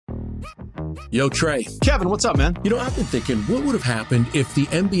Yo, Trey. Kevin, what's up, man? I've been thinking, what would have happened if the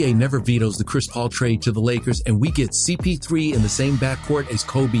NBA never vetoes the Chris Paul trade to the Lakers and we get CP3 in the same backcourt as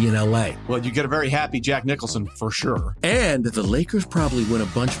Kobe in LA? Well, you get a very happy Jack Nicholson for sure. And the Lakers probably win a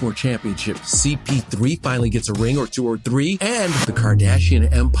bunch more championships. CP3 finally gets a ring or two or three, and the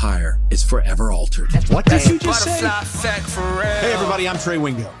Kardashian empire is forever altered. What did you just say? Hey, everybody, I'm Trey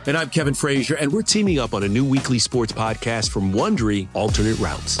Wingo. And I'm Kevin Frazier, and we're teaming up on a new weekly sports podcast from Wondery, Alternate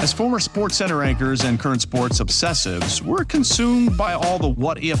Routes. As former Sports Center anchors and current sports obsessives, we're consumed by all the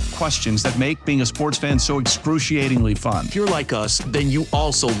what-if questions that make being a sports fan so excruciatingly fun. If you're like us, then you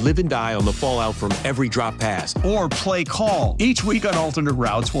also live and die on the fallout from every drop pass. Or play call. Each week on Alternate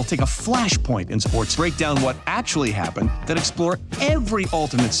Routes, we'll take a flashpoint in sports, break down what actually happened, then explore every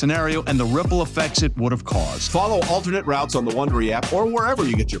alternate scenario and the ripple effects it would have caused. Follow Alternate Routes on the Wondery app or wherever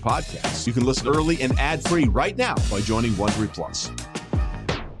you get your podcasts. You can listen early and ad-free right now by joining Wondery Plus.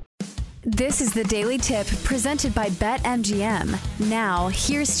 This is the Daily Tip presented by BetMGM. Now,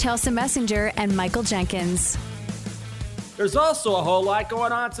 here's Chelsea Messenger and Michael Jenkins. There's also a whole lot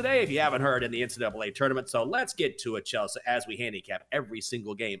going on today, if you haven't heard, in the NCAA tournament. So let's get to it, Chelsea, as we handicap every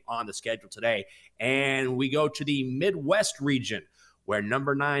single game on the schedule today. And we go to the Midwest region, where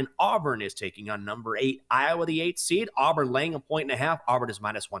number 9 Auburn is taking on number 8 Iowa, the 8th seed. Auburn laying 1.5. Auburn is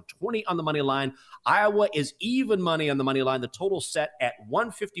minus 120 on the money line. Iowa is even money on the money line. The total set at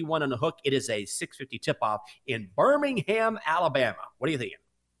 151 on the hook. It is a 650 tip-off in Birmingham, Alabama. What are you thinking?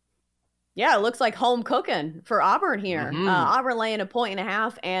 Yeah, it looks like home cooking for Auburn here. Auburn laying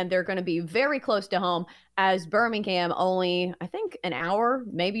 1.5, and they're going to be very close to home as Birmingham only, I think, an hour,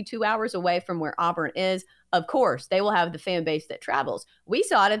 maybe 2 hours away from where Auburn is. Of course, they will have the fan base that travels. We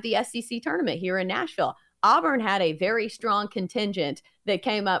saw it at the SEC tournament here in Nashville. Auburn had a very strong contingent that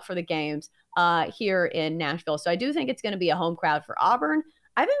came up for the games here in Nashville. So I do think it's going to be a home crowd for Auburn.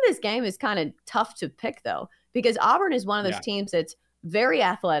 I think this game is kind of tough to pick, though, because Auburn is one of those teams that's very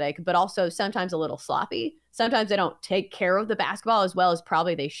athletic, but also sometimes a little sloppy. Sometimes they don't take care of the basketball as well as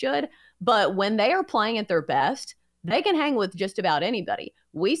probably they should. But when they are playing at their best, they can hang with just about anybody.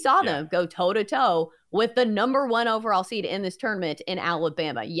 We saw them go toe-to-toe with the number 1 overall seed in this tournament in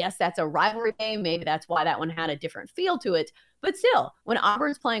Alabama. Yes, that's a rivalry game. Maybe that's why that one had a different feel to it. But still, when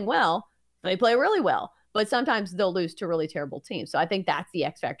Auburn's playing well, they play really well. But sometimes they'll lose to really terrible teams. So I think that's the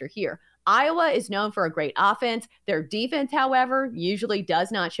X factor here. Iowa is known for a great offense. Their defense, however, usually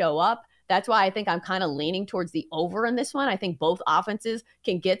does not show up. That's why I think I'm kind of leaning towards the over in this one. I think both offenses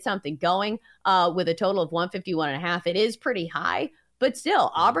can get something going with a total of 151.5. It is pretty high, but still,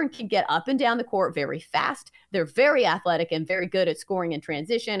 Auburn can get up and down the court very fast. They're very athletic and very good at scoring in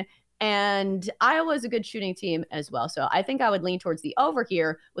transition. And Iowa is a good shooting team as well. So I think I would lean towards the over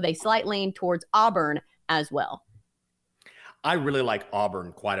here with a slight lean towards Auburn as well. I really like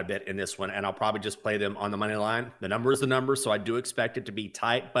Auburn quite a bit in this one, and I'll probably just play them on the money line. The number is the number, so I do expect it to be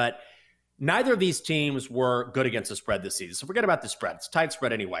tight, but neither of these teams were good against the spread this season. So forget about the spread. It's a tight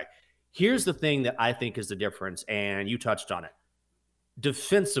spread anyway. Here's the thing that I think is the difference, and you touched on it.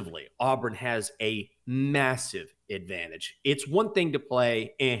 Defensively, Auburn has a massive advantage. It's one thing to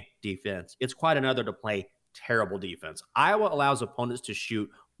play defense. It's quite another to play terrible defense. Iowa allows opponents to shoot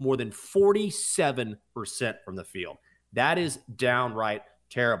more than 47% from the field. That is downright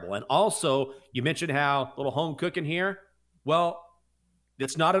terrible. And also, you mentioned how little home cooking here. Well,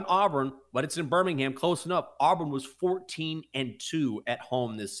 it's not in Auburn, but it's in Birmingham. Close enough. Auburn was 14-2 at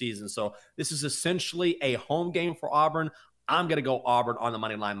home this season. So this is essentially a home game for Auburn. I'm going to go Auburn on the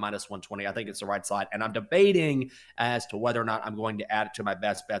money line minus 120. I think it's the right side. And I'm debating as to whether or not I'm going to add it to my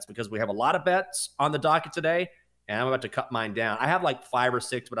best bets because we have a lot of bets on the docket today, and I'm about to cut mine down. I have like 5 or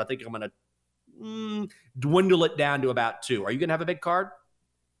 6, but I think I'm going to dwindle it down to about 2. Are you going to have a big card?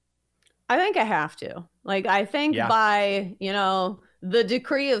 I think I have to. I think by, the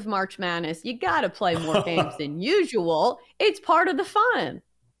decree of March Madness, you got to play more games than usual. It's part of the fun.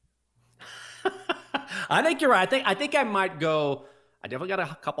 I think you're right. I think I might go. I definitely got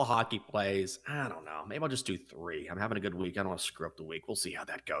a couple hockey plays. I don't know. Maybe I'll just do 3. I'm having a good week. I don't want to screw up the week. We'll see how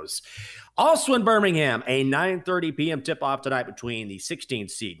that goes. Also in Birmingham, a 9:30 p.m. tip-off tonight between the 16th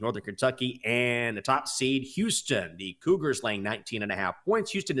seed, Northern Kentucky, and the top seed, Houston. The Cougars laying 19.5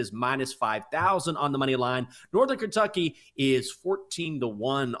 points. Houston is minus 5,000 on the money line. Northern Kentucky is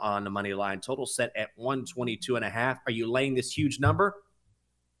 14-1 on the money line. Total set at 122.5. Are you laying this huge number?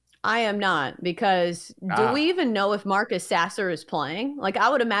 I am not, because do we even know if Marcus Sasser is playing? I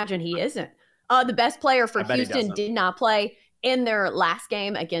would imagine he isn't. The best player for Houston did not play in their last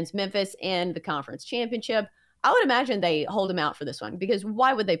game against Memphis in the conference championship. I would imagine they hold him out for this one, because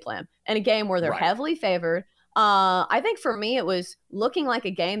why would they play him in a game where they're heavily favored? I think for me, it was looking like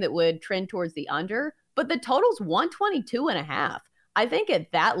a game that would trend towards the under, but the total's 122.5. I think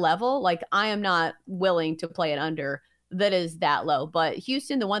at that level, like I am not willing to play it under that is that low. But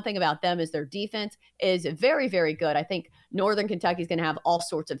Houston, the one thing about them is their defense is very, very good. I think Northern Kentucky is going to have all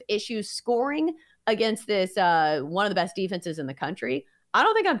sorts of issues scoring against this one of the best defenses in the country. I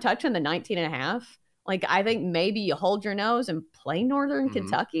don't think I'm touching the 19.5. Like, I think maybe you hold your nose and play Northern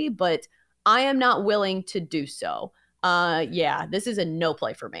Kentucky, but I am not willing to do so. Yeah, this is a no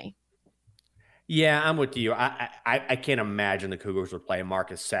play for me. Yeah, I'm with you. I can't imagine the Cougars would play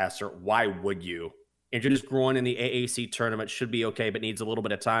Marcus Sasser. Why would you? Injured his groin in the AAC tournament, should be okay, but needs a little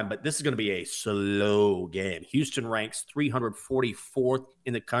bit of time. But this is going to be a slow game. Houston ranks 344th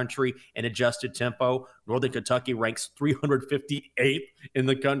in the country in adjusted tempo. Northern Kentucky ranks 358th in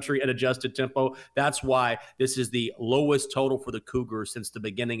the country in adjusted tempo. That's why this is the lowest total for the Cougars since the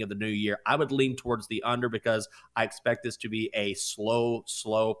beginning of the new year. I would lean towards the under because I expect this to be a slow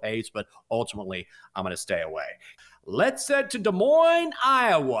pace, but ultimately I'm going to stay away. Let's head to Des Moines,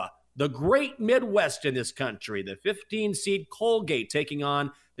 Iowa. The great Midwest in this country, the 15-seed Colgate taking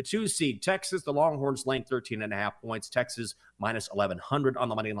on the 2-seed Texas. The Longhorns laying 13.5 points. Texas minus 1,100 on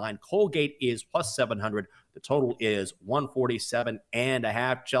the money line. Colgate is plus 700. The total is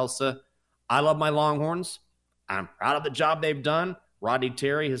 147.5. Chelsea, I love my Longhorns. I'm proud of the job they've done. Rodney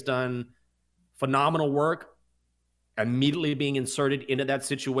Terry has done phenomenal work immediately being inserted into that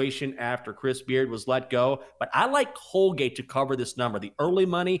situation after Chris Beard was let go. But I like Colgate to cover this number. The early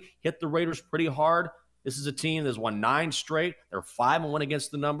money hit the Raiders pretty hard. This is a team that's won 9 straight. They're 5-1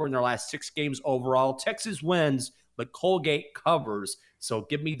 against the number in their last 6 games overall. Texas wins, but Colgate covers. So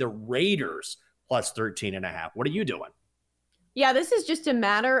give me the Raiders plus 13.5. What are you doing? Yeah, this is just a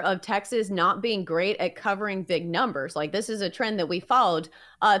matter of Texas not being great at covering big numbers. Like, this is a trend that we followed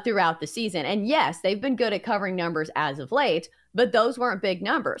throughout the season. And yes, they've been good at covering numbers as of late, but those weren't big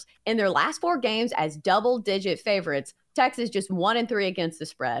numbers. In their last 4 games as double-digit favorites, Texas just 1-3 against the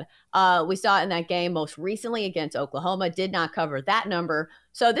spread. We saw it in that game most recently against Oklahoma, did not cover that number.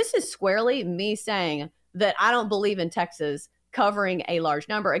 So this is squarely me saying that I don't believe in Texas covering a large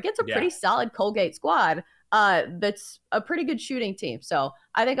number against a pretty solid Colgate squad. That's a pretty good shooting team. So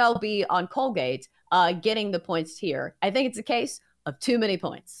I think I'll be on Colgate getting the points here. I think it's a case of too many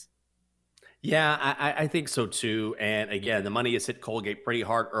points. Yeah, I think so too. And again, the money has hit Colgate pretty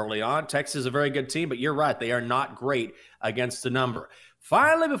hard early on. Texas is a very good team, but you're right. They are not great against the number.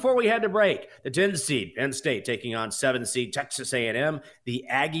 Finally, before we head to break, the 10-seed Penn State taking on 7-seed Texas A&M. The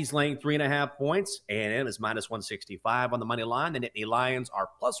Aggies laying 3.5 points. A&M is minus 165 on the money line. The Nittany Lions are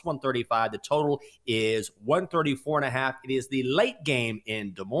plus 135. The total is 134.5. It is the late game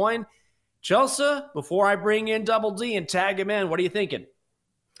in Des Moines. Chelsea, before I bring in Double D and tag him in, what are you thinking?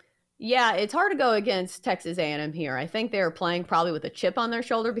 Yeah, it's hard to go against Texas A&M here. I think they're playing probably with a chip on their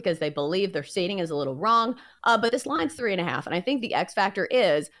shoulder because they believe their seeding is a little wrong. But this line's 3.5. And I think the X factor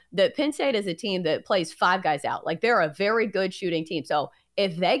is that Penn State is a team that plays 5 guys out. Like, they're a very good shooting team. So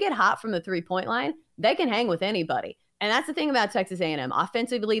if they get hot from the 3-point line, they can hang with anybody. And that's the thing about Texas A&M.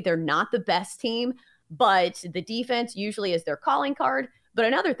 Offensively, they're not the best team, but the defense usually is their calling card. But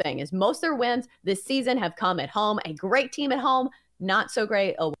another thing is most of their wins this season have come at home. A great team at home, not so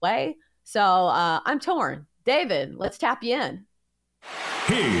great away. So I'm torn. David, let's tap you in.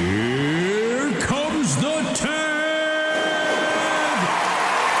 Here comes the tag.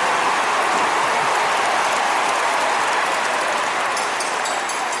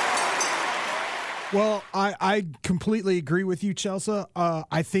 Well, I completely agree with you, Chelsea.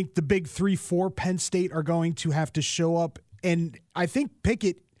 I think the big 3-4 Penn State are going to have to show up. And I think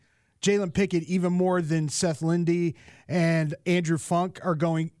Jalen Pickett, even more than Seth Lindy and Andrew Funk,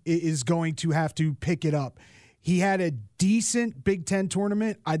 is going to have to pick it up. He had a decent Big Ten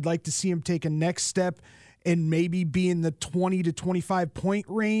tournament. I'd like to see him take a next step and maybe be in the 20 to 25 point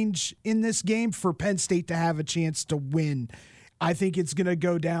range in this game for Penn State to have a chance to win. I think it's going to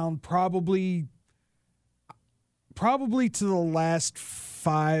go down probably to the last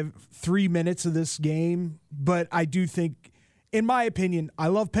 3 minutes of this game, but I do think, in my opinion, I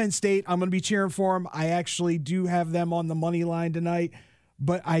love Penn State. I'm going to be cheering for them. I actually do have them on the money line tonight,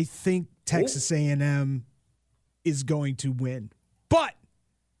 but I think Texas A&M is going to win. But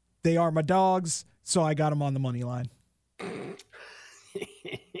they are my dogs, so I got them on the money line.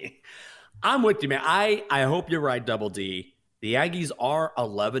 I'm with you, man. I hope you're right, Double D. The Aggies are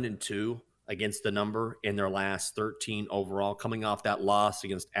 11-2 against the number in their last 13 overall, coming off that loss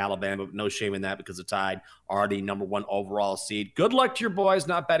against Alabama. No shame in that because the Tide are the number 1 overall seed. Good luck to your boys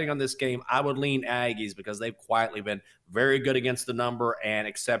not betting on this game. I would lean Aggies because they've quietly been very good against the number and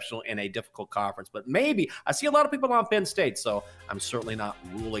exceptional in a difficult conference. But maybe I see a lot of people on Penn State, so I'm certainly not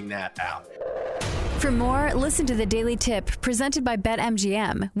ruling that out. For more, listen to the Daily Tip presented by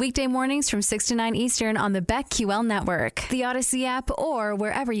BetMGM. Weekday mornings from 6 to 9 Eastern on the BetQL network, the Odyssey app, or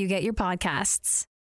wherever you get your podcasts.